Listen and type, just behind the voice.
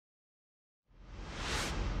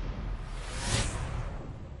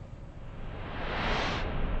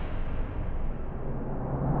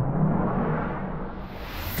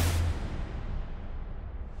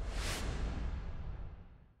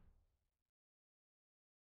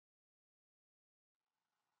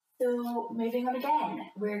So moving on again,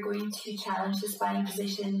 we're going to challenge the spine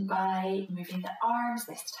position by moving the arms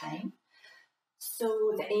this time.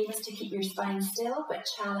 So the aim is to keep your spine still, but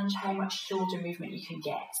challenge how much shoulder movement you can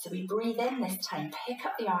get. So we breathe in this time, pick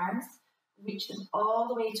up the arms, reach them all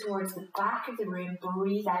the way towards the back of the room,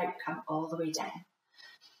 breathe out, come all the way down.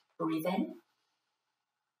 Breathe in,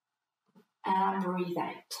 and breathe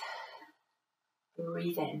out.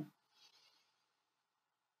 Breathe in.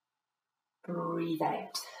 Breathe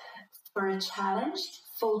out. For a challenge,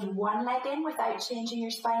 fold one leg in without changing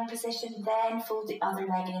your spine position, then fold the other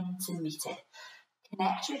leg in to meet it.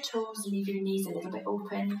 Connect your toes, leave your knees a little bit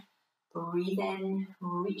open. Breathe in,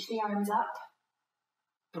 reach the arms up.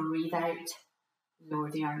 Breathe out,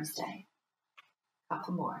 lower the arms down.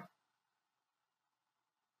 Couple more.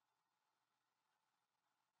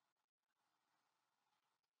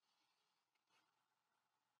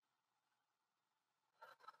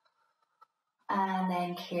 And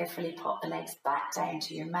then carefully pop the legs back down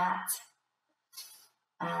to your mat.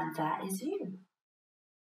 And that is you.